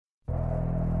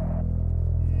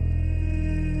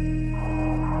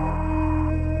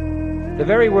The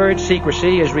very word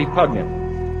secrecy is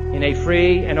repugnant in a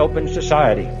free and open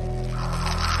society.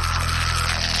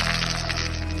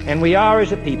 And we are,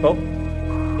 as a people,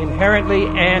 inherently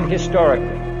and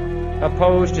historically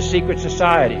opposed to secret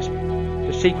societies,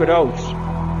 to secret oaths,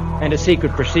 and to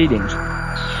secret proceedings.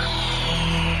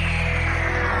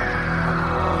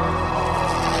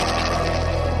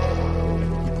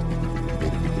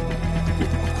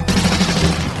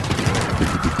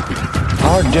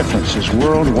 Our differences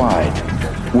worldwide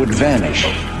would vanish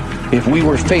if we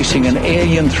were facing an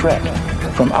alien threat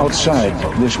from outside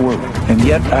this world. And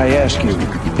yet, I ask you,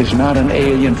 is not an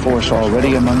alien force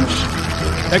already among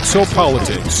us?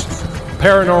 Exopolitics,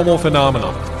 paranormal phenomena,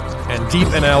 and deep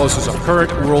analysis of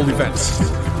current world events.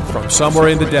 From somewhere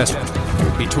in the desert,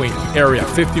 between Area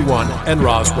 51 and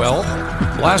Roswell,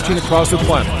 blasting across the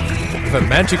planet, the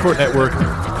Manticore Network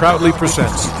proudly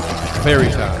presents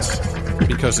Veritas,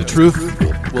 because the truth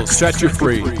will set you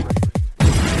free.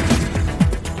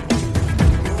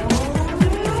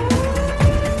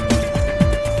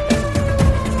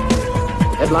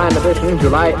 Headline edition,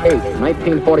 July 8,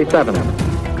 1947.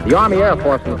 The Army Air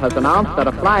Forces has announced that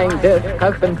a flying disc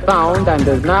has been found and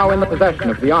is now in the possession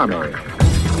of the Army. It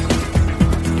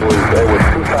was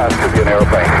too fast to be an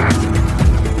airplane.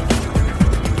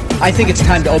 I think it's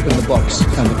time to open the books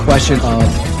on the question of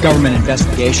government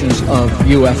investigations of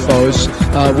UFOs.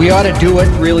 We ought to do it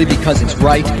really because it's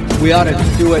right. We ought to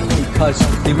do it because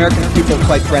the American people,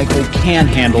 quite frankly, can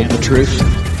handle the truth.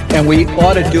 And we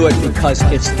ought to do it because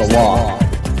it's the law.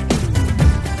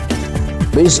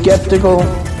 Be skeptical.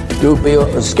 Do be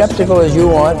as skeptical as you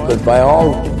want, but by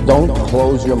all, don't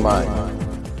close your mind.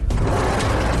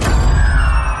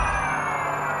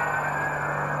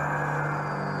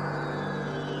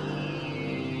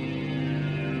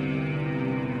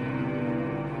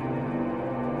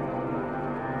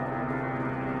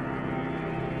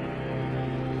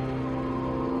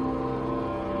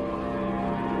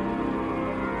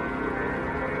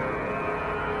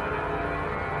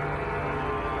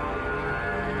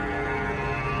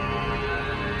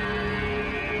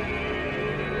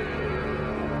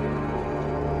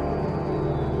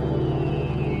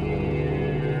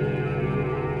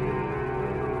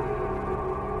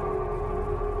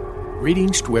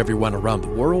 Greetings to everyone around the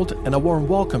world, and a warm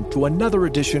welcome to another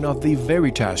edition of the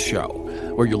Veritas Show,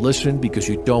 where you listen because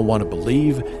you don't want to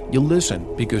believe, you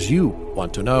listen because you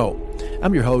want to know.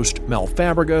 I'm your host, Mel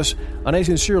Fabregas, and I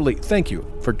sincerely thank you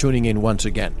for tuning in once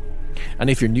again. And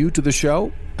if you're new to the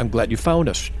show, I'm glad you found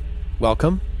us.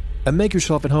 Welcome, and make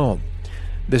yourself at home.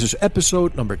 This is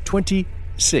episode number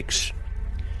 26.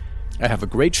 I have a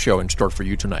great show in store for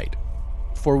you tonight.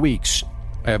 For weeks,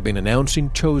 I have been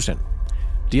announcing Chosen,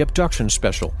 the Abduction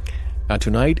special, and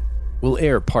tonight we'll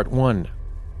air part 1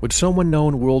 with someone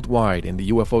known worldwide in the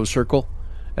UFO circle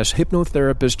as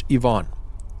hypnotherapist Yvonne.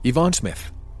 Yvonne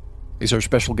Smith is our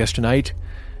special guest tonight,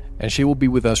 and she will be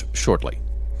with us shortly.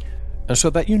 And so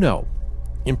that you know,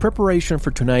 in preparation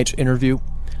for tonight's interview,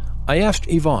 I asked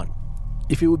Yvonne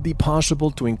if it would be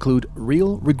possible to include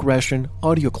real regression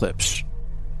audio clips.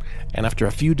 And after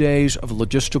a few days of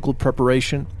logistical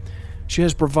preparation, she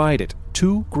has provided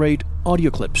 2 great audio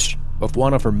clips of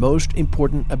one of her most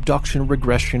important abduction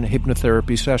regression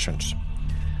hypnotherapy sessions.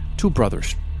 2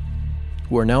 brothers,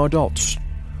 who are now adults,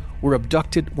 were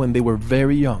abducted when they were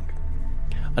very young,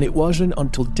 and it wasn't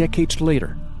until decades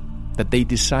later that they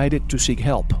decided to seek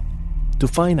help, to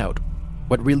find out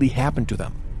what really happened to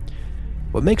them.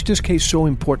 What makes this case so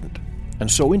important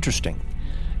and so interesting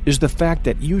is the fact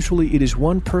that usually it is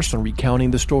one person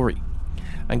recounting the story,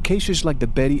 and cases like the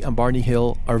Betty and Barney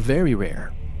Hill are very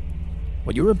rare.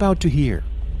 What you're about to hear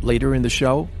later in the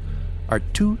show are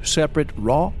 2 separate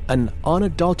raw and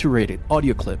unadulterated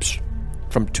audio clips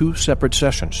from 2 separate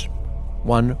sessions,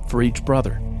 one for each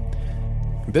brother.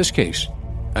 This case,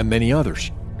 and many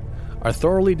others, are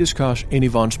thoroughly discussed in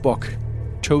Yvonne's book,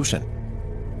 Chosen,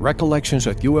 Recollections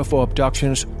of UFO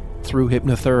Abductions Through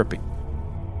Hypnotherapy.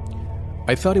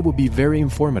 I thought it would be very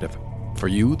informative for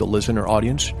you, the listener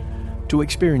audience, to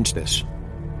experience this.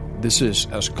 This is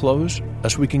as close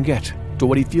as we can get to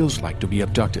what it feels like to be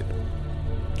abducted.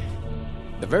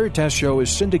 The Veritas Show is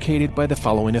syndicated by the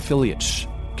following affiliates: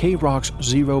 K-Rock's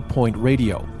Zero Point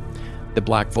Radio, the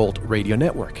Black Vault Radio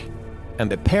Network,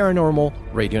 and the Paranormal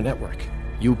Radio Network,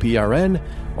 UPRN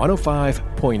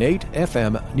 105.8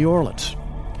 FM New Orleans.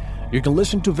 You can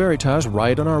listen to Veritas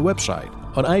right on our website,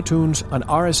 on iTunes, and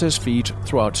RSS feeds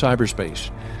throughout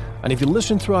cyberspace. And if you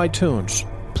listen through iTunes,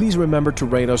 please remember to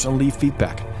rate us and leave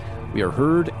feedback. We are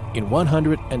heard in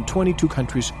 122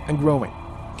 countries and growing.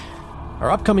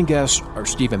 Our upcoming guests are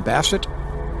Stephen Bassett,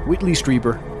 Whitley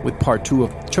Strieber with Part 2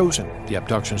 of Chosen, the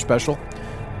Abduction Special,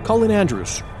 Colin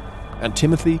Andrews, and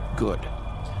Timothy Good.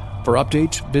 For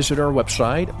updates, visit our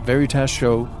website,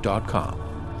 veritasshow.com.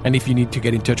 And if you need to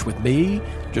get in touch with me,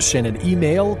 just send an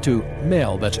email to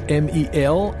mail, that's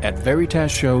MEL, at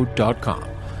veritasshow.com.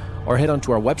 Or head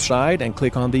onto our website and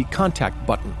click on the Contact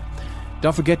button.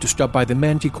 Don't forget to stop by the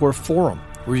Manticore Forum,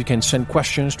 where you can send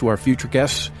questions to our future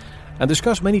guests and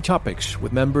discuss many topics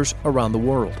with members around the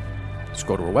world. Just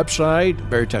go to our website,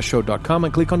 veritasshow.com,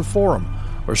 and click on Forum,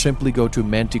 or simply go to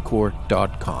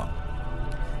manticore.com.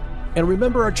 And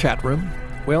remember our chat room?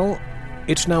 Well,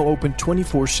 it's now open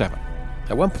 24/7.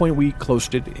 At one point we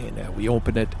closed it, and we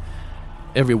opened it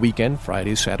every weekend,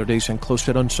 Fridays, Saturdays, and closed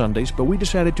it on Sundays, but we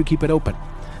decided to keep it open.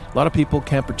 A lot of people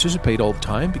can't participate all the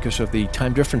time because of the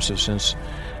time differences, since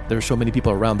there are so many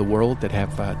people around the world that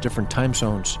have different time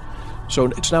zones. So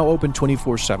it's now open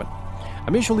 24/7.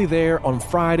 I'm usually there on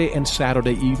Friday and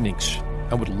Saturday evenings.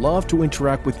 I would love to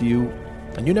interact with you,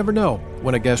 and you never know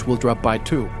when a guest will drop by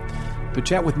too. To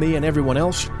chat with me and everyone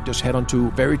else, just head on to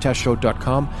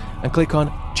veritasshow.com and click on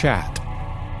Chat.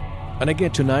 And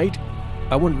again, tonight,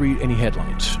 I won't read any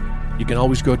headlines. You can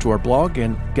always go to our blog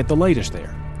and get the latest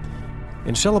there.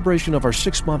 In celebration of our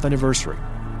 6-month anniversary,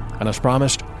 and as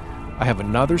promised, I have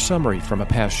another summary from a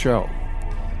past show.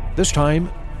 This time,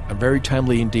 and very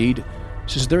timely indeed,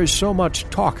 since there is so much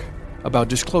talk about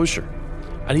disclosure.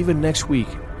 And even next week,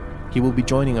 he will be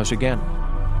joining us again,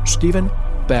 Stephen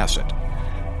Bassett.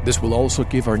 This will also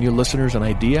give our new listeners an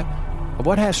idea of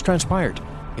what has transpired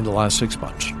in the last 6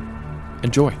 months.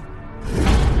 Enjoy.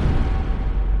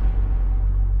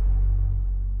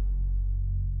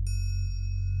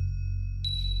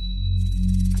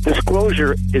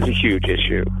 Disclosure is a huge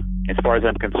issue. As far as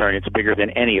I'm concerned, it's bigger than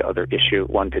any other issue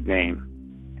one could name.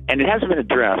 And it hasn't been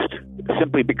addressed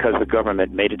simply because the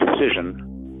government made a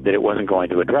decision that it wasn't going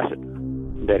to address it,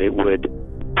 that it would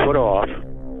put off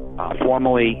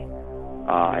formally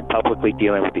and publicly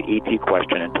dealing with the ET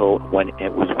question until when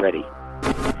it was ready.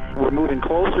 We're moving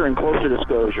closer and closer to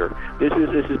disclosure. This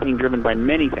is being driven by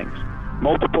many things,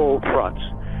 multiple fronts.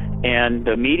 And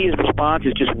the media's response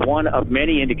is just one of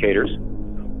many indicators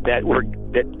that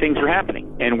things are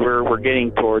happening, and we're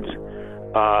getting towards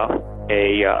a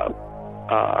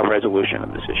resolution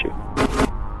of this issue.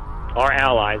 Our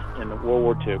allies in World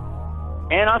War II,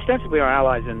 and ostensibly our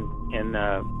allies in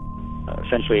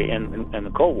essentially in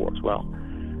the Cold War as well,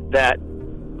 that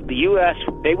the U.S.,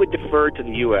 they would defer to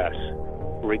the U.S.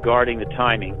 regarding the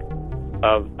timing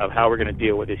of how we're going to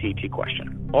deal with this ET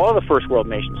question. All the first world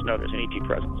nations know there's an ET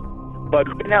presence, but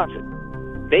who announced it?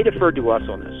 They deferred to us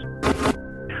on this.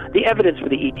 The evidence for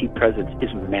the ET presence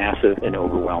is massive and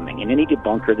overwhelming, and any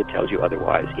debunker that tells you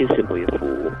otherwise is simply a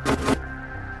fool.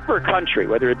 For a country,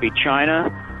 whether it be China,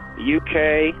 the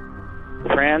UK,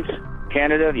 France,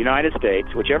 Canada, the United States,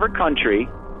 whichever country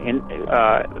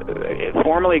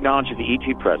formally acknowledges the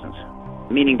ET presence,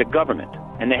 meaning the government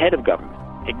and the head of government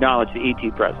acknowledge the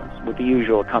ET presence with the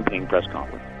usual accompanying press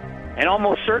conference, and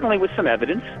almost certainly with some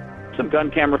evidence, some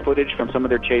gun camera footage from some of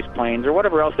their chase planes or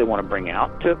whatever else they want to bring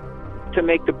out to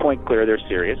make the point clear they're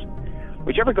serious.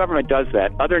 Whichever government does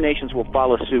that, other nations will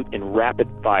follow suit in rapid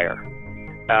fire.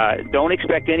 Don't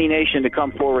expect any nation to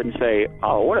come forward and say,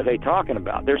 "Oh, what are they talking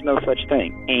about?" There's no such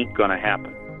thing. Ain't gonna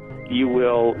happen. You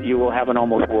will have an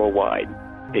almost worldwide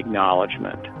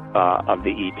acknowledgement of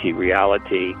the ET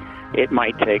reality. It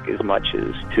might take as much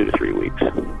as 2 to 3 weeks.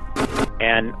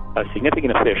 And a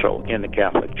significant official in the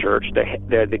Catholic Church,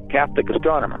 the Catholic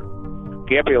astronomer,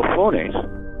 Gabriel Funes,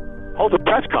 holds a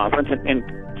press conference and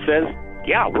says,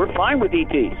 "Yeah, we're fine with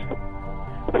ETs.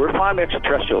 We're fine with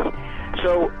extraterrestrials."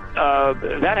 So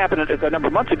that happened a number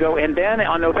of months ago, and then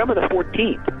on November the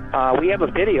 14th, we have a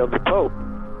video of the Pope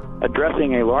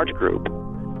addressing a large group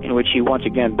in which he once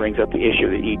again brings up the issue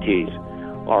that ETs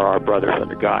are our brothers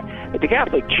under God. The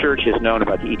Catholic Church has known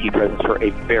about the ET presence for a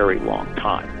very long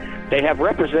time. They have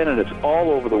representatives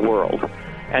all over the world,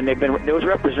 and those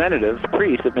representatives,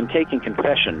 priests, have been taking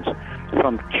confessions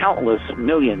from countless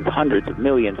millions, hundreds of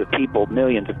millions of people,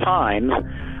 millions of times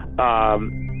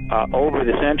over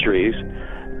the centuries,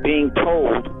 being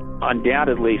told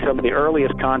undoubtedly some of the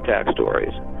earliest contact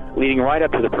stories, leading right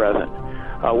up to the present,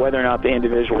 whether or not the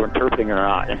individual were interpreting it or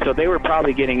not. And so they were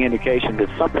probably getting indication that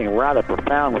something rather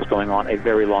profound was going on a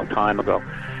very long time ago.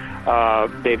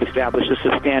 They've established a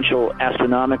substantial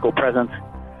astronomical presence,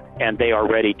 and they are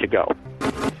ready to go.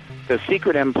 The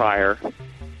secret empire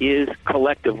is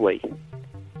collectively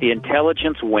the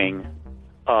intelligence wing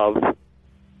of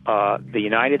the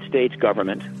United States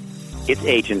government, its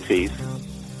agencies,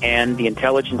 and the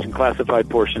intelligence and classified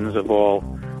portions of all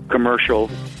commercial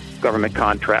government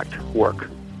contract work.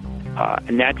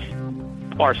 And that's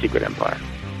our secret empire.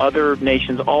 Other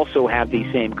nations also have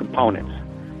these same components.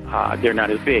 They're not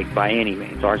as big by any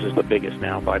means. Ours is the biggest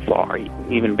now by far,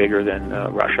 even bigger than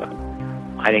Russia.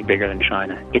 I think bigger than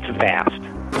China. It's vast.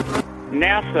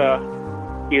 NASA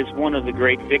is one of the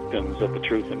great victims of the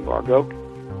truth embargo.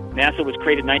 NASA was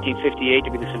created in 1958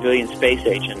 to be the civilian space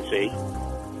agency,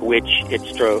 which it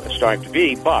strived to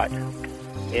be, but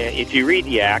if you read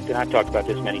the Act, and I've talked about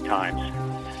this many times,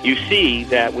 you see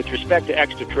that with respect to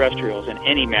extraterrestrials and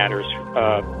any matters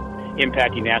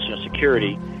impacting national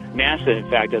security, NASA, in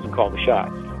fact, doesn't call the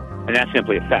shots. And that's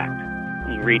simply a fact.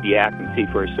 You can read the Act and see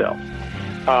for yourself.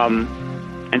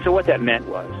 And so what that meant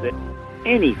was that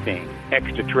anything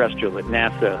extraterrestrial that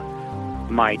NASA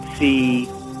might see,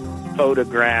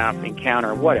 photograph,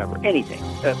 encounter, whatever, anything,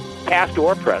 past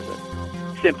or present,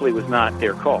 simply was not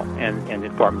their call. And the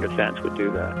Department of Defense would do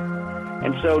that.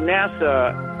 And so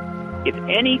NASA, if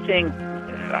anything,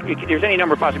 there's any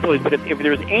number of possibilities, but if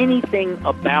there's anything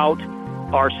about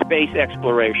our space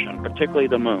exploration, particularly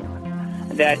the moon,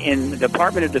 that in the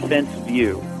Department of Defense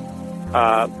view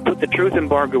put the truth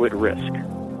embargo at risk,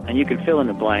 and you can fill in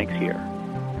the blanks here.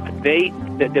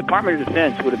 The Department of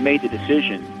Defense would have made the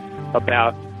decision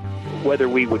about whether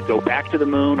we would go back to the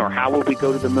moon or how would we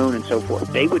go to the moon and so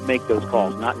forth. They would make those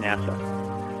calls, not NASA.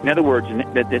 In other words,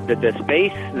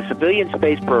 the civilian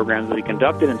space programs will be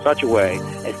conducted in such a way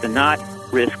as to not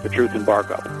risk the truth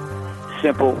embargo.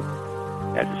 Simple.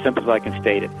 That's as simple as I can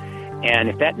state it. And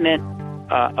if that meant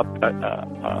a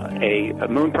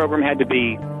moon program had to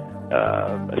be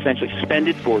essentially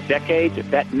suspended for decades, if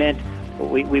that meant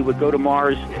we would go to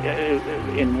Mars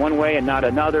in one way and not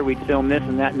another, we'd film this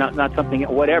and that, not something,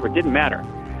 whatever, it didn't matter.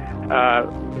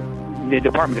 The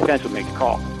Department of Defense would make the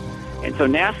call. And so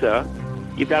NASA,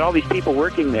 you've got all these people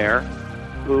working there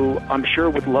who I'm sure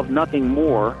would love nothing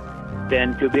more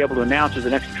than to be able to announce there's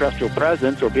an extraterrestrial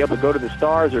presence or be able to go to the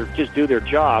stars or just do their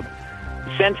job,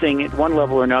 sensing at one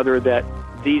level or another that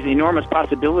these enormous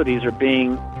possibilities are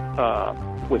being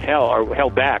withheld or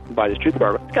held back by this truth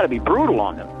embargo. It's got to be brutal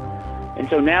on them. And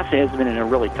so NASA has been in a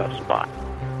really tough spot.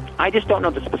 I just don't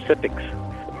know the specifics.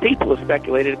 People have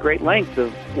speculated at great length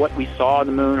of what we saw on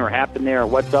the moon or happened there or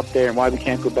what's up there and why we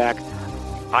can't go back.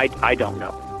 I don't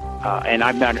know. And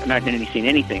I've not seen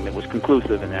anything that was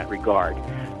conclusive in that regard.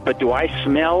 But do I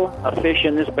smell a fish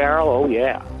in this barrel? Oh,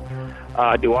 yeah.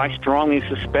 Do I strongly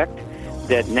suspect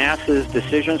that NASA's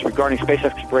decisions regarding space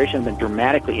exploration have been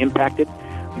dramatically impacted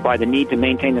by the need to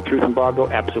maintain the truth embargo?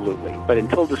 Absolutely. But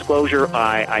until disclosure,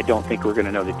 I don't think we're going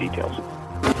to know the details.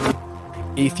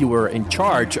 If you were in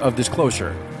charge of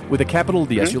disclosure, with a capital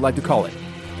D, as you like to call it,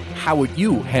 how would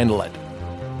you handle it?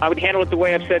 I would handle it the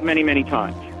way I've said many, many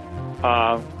times.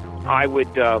 I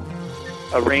would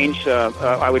arrange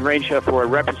for a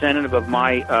representative of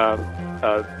my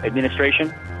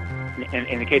administration.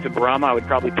 In the case of Brahma, I would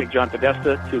probably pick John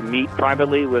Podesta to meet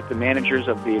privately with the managers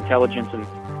of the intelligence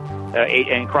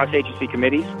and cross-agency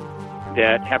committees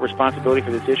that have responsibility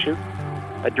for this issue,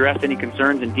 address any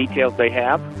concerns and details they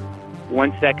have.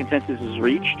 Once that consensus is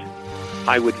reached,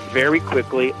 I would very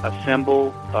quickly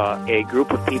assemble a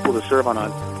group of people to serve on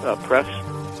a press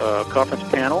conference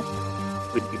panel.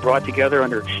 Would be brought together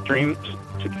under extreme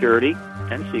security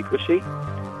and secrecy.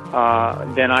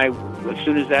 Then as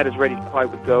soon as that is ready, I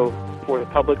would go for the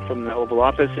public from the Oval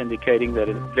Office indicating that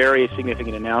a very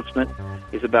significant announcement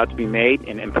is about to be made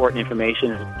and important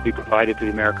information is to be provided to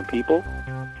the American people,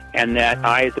 and that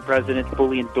I, as the President,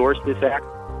 fully endorse this act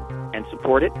and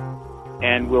support it,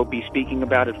 and will be speaking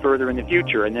about it further in the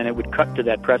future. And then it would cut to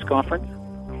that press conference,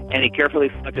 and a carefully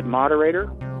selected moderator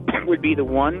would be the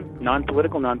one,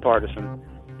 non-political, non-partisan,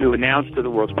 who announced to the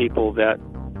world's people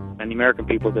and the American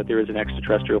people that there is an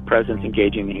extraterrestrial presence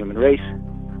engaging the human race,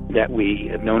 that we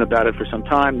have known about it for some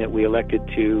time, that we elected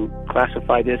to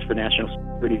classify this for national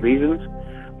security reasons,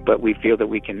 but we feel that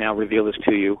we can now reveal this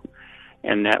to you,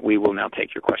 and that we will now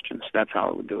take your questions. That's how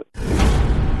I would do it.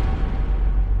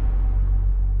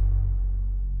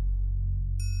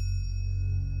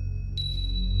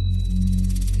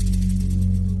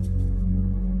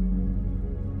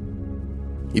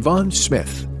 Yvonne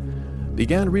Smith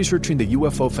began researching the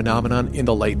UFO phenomenon in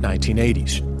the late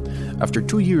 1980s. After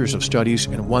 2 years of studies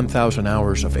and 1,000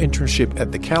 hours of internship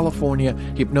at the California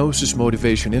Hypnosis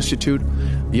Motivation Institute,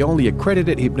 the only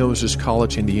accredited hypnosis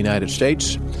college in the United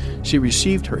States, she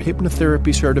received her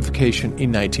hypnotherapy certification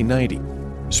in 1990.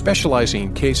 Specializing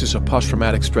in cases of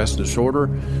post-traumatic stress disorder,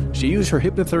 she used her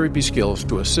hypnotherapy skills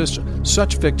to assist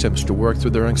such victims to work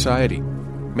through their anxiety.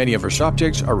 Many of her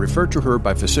subjects are referred to her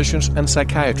by physicians and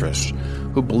psychiatrists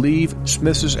who believe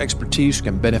Smith's expertise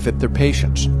can benefit their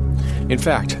patients. In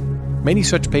fact, Many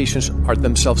such patients are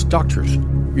themselves doctors,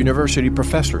 university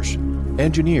professors,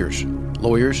 engineers,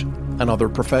 lawyers, and other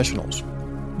professionals.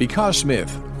 Because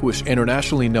Smith, who is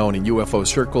internationally known in UFO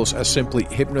circles as simply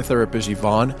hypnotherapist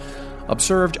Yvonne,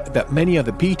 observed that many of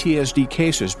the PTSD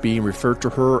cases being referred to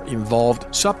her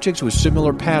involved subjects with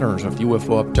similar patterns of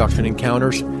UFO abduction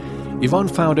encounters, Yvonne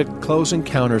founded Close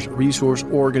Encounters Resource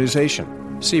Organization,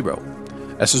 CERO,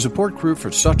 as a support group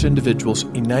for such individuals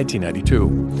in 1992,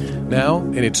 now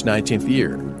in its 19th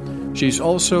year. She is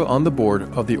also on the board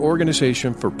of the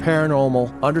Organization for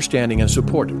Paranormal Understanding and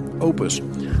Support, OPUS,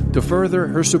 to further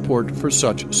her support for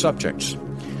such subjects.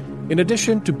 In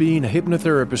addition to being a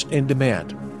hypnotherapist in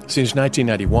demand, since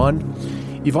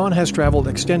 1991, Yvonne has traveled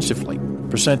extensively,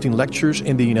 presenting lectures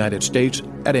in the United States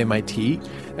at MIT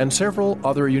and several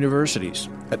other universities,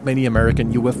 at many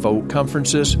American UFO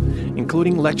conferences,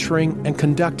 including lecturing and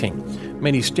conducting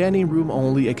many standing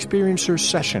room-only experiencer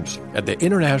sessions at the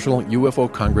International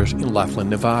UFO Congress in Laughlin,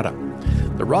 Nevada.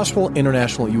 The Roswell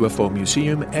International UFO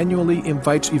Museum annually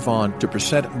invites Yvonne to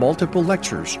present multiple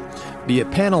lectures, be a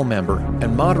panel member,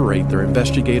 and moderate their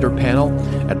investigator panel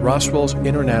at Roswell's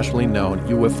internationally known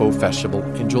UFO Festival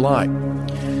in July.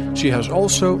 She has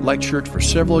also lectured for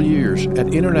several years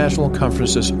at international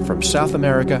conferences from South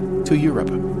America to Europe.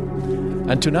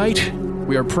 And tonight,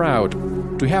 we are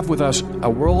proud to have with us a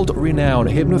world-renowned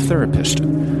hypnotherapist.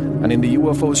 And in the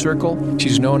UFO circle,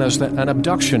 she's known as an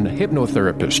abduction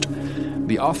hypnotherapist,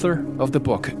 the author of the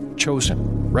book,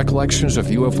 Chosen, Recollections of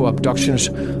UFO Abductions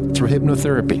Through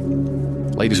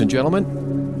Hypnotherapy. Ladies and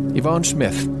gentlemen, Yvonne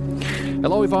Smith.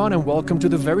 Hello, Yvonne, and welcome to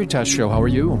the Veritas Show. How are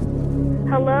you?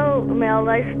 Hello, Mel.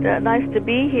 Nice to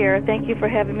be here. Thank you for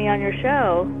having me on your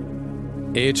show.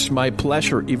 It's my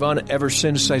pleasure, Yvonne. Ever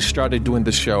since I started doing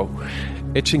the show,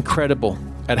 it's incredible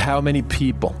at how many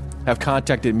people have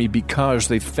contacted me because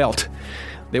they felt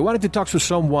they wanted to talk to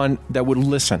someone that would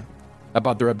listen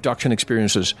about their abduction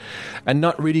experiences and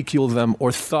not ridicule them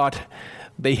or thought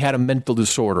they had a mental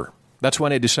disorder. That's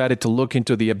when I decided to look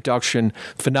into the abduction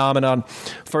phenomenon.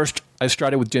 First, I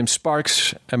started with Jim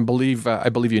Sparks, and I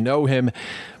believe you know him.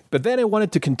 But then I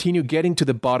wanted to continue getting to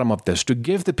the bottom of this, to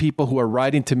give the people who are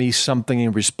writing to me something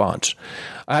in response.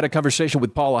 I had a conversation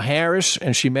with Paula Harris,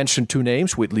 and she mentioned two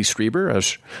names, Whitley Strieber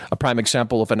as a prime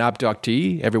example of an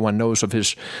abductee. Everyone knows of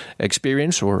his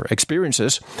experience or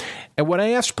experiences. And when I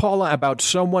asked Paula about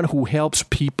someone who helps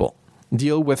people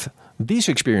deal with these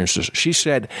experiences, she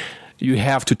said, you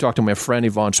have to talk to my friend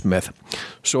Yvonne Smith.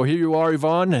 So here you are,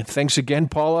 Yvonne. Thanks again,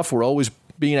 Paula, for always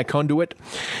being a conduit.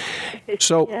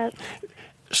 Yes.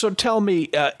 So tell me,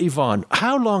 Yvonne,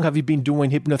 how long have you been doing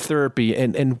hypnotherapy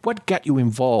and what got you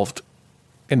involved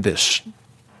in this?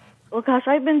 Well, gosh,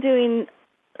 I've been doing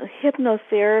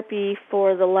hypnotherapy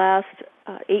for the last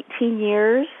 18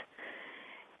 years.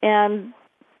 And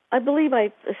I believe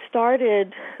I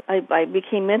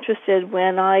became interested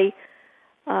when I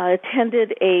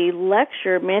attended a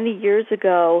lecture many years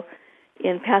ago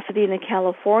in Pasadena,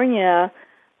 California,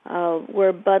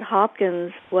 where Bud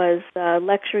Hopkins was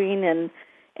lecturing and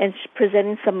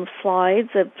presenting some slides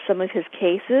of some of his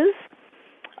cases.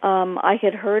 I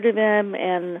had heard of him,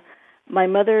 and my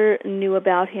mother knew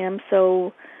about him,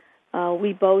 so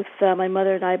we both, my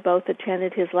mother and I both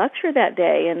attended his lecture that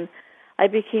day, and I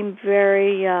became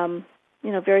very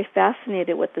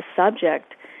fascinated with the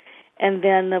subject. And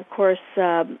then, of course,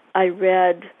 I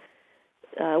read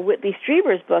Whitley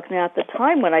Strieber's book. Now, at the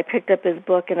time when I picked up his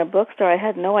book in a bookstore, I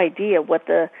had no idea what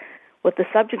the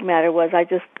subject matter was. I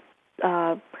just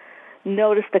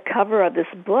noticed the cover of this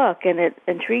book, and it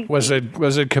intrigued me. Was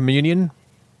it Communion?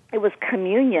 It was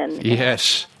Communion.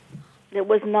 Yes. It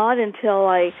was not until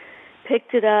I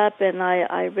picked it up and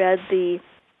I read the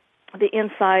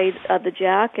inside of the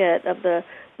jacket of the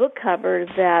book cover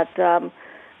that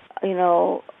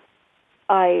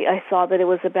I saw that it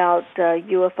was about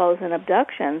UFOs and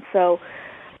abduction. So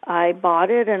I bought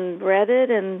it and read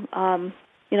it, and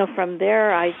from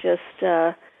there I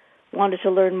just wanted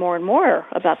to learn more and more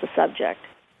about the subject.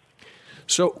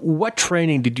 So what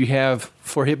training did you have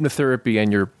for hypnotherapy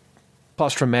and your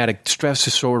post-traumatic stress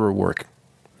disorder work?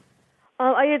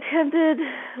 I attended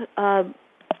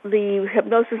the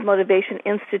Hypnosis Motivation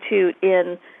Institute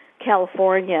in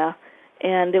California,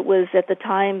 and it was at the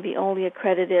time the only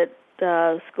accredited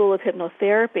school of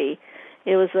hypnotherapy.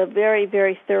 It was a very,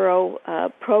 very thorough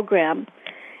program,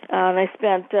 and I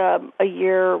spent a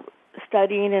year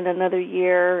studying and another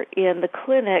year in the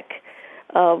clinic,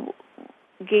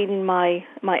 gaining my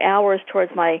hours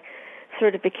towards my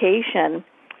certification.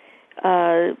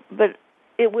 But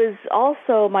it was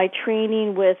also my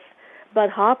training with Bud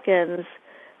Hopkins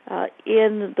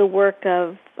in the work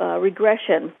of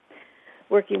regression,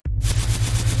 working.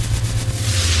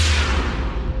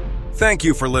 Thank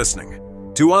you for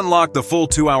listening. To unlock the full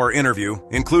 2-hour interview,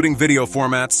 including video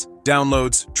formats,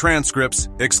 downloads, transcripts,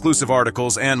 exclusive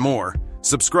articles, and more,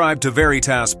 subscribe to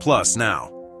Veritas Plus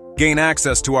now. Gain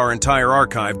access to our entire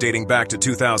archive dating back to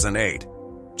 2008.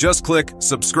 Just click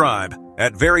subscribe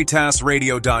at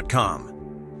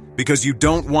veritasradio.com. Because you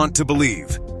don't want to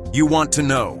believe, you want to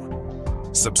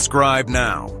know. Subscribe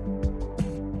now.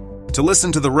 To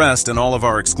listen to the rest and all of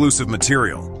our exclusive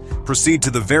material, proceed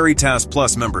to the Veritas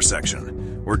Plus member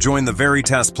section, or join the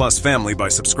Veritas Plus family by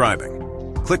subscribing.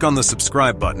 Click on the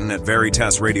subscribe button at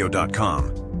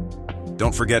veritasradio.com.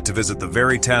 Don't forget to visit the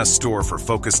Veritas store for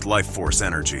focused life force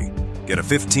energy. Get a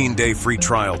 15-day free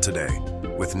trial today,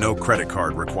 with no credit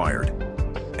card required.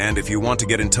 And if you want to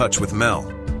get in touch with Mel,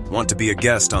 want to be a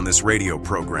guest on this radio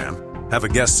program, have a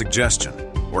guest suggestion,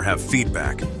 or have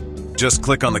feedback, just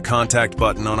click on the contact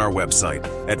button on our website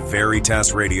at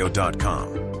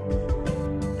veritasradio.com.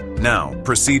 Now,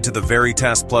 proceed to the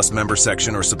Veritas Plus member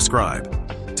section or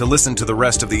subscribe to listen to the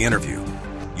rest of the interview.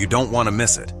 You don't want to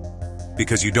miss it.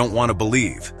 Because you don't want to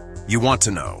believe, you want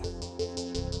to know.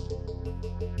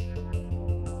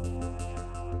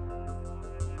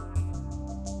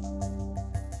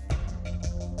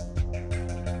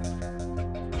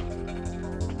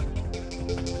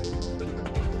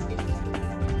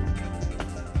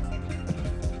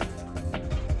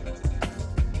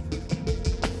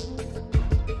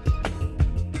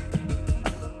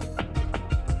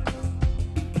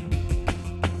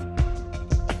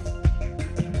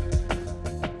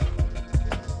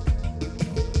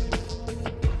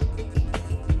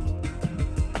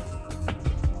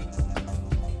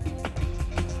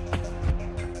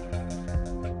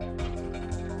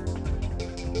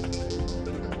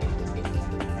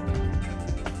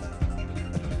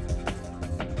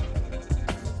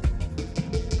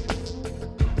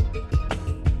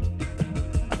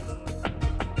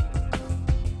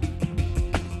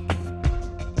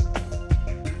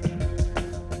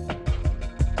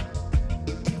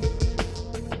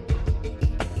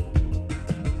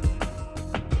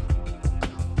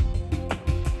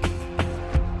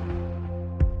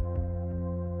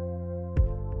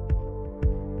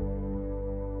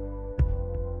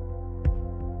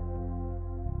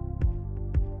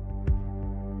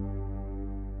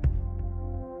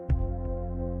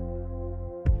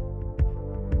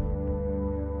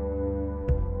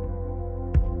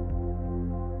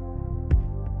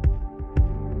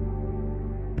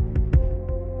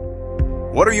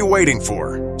 What are you waiting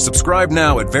for? Subscribe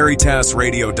now at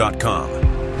veritasradio.com.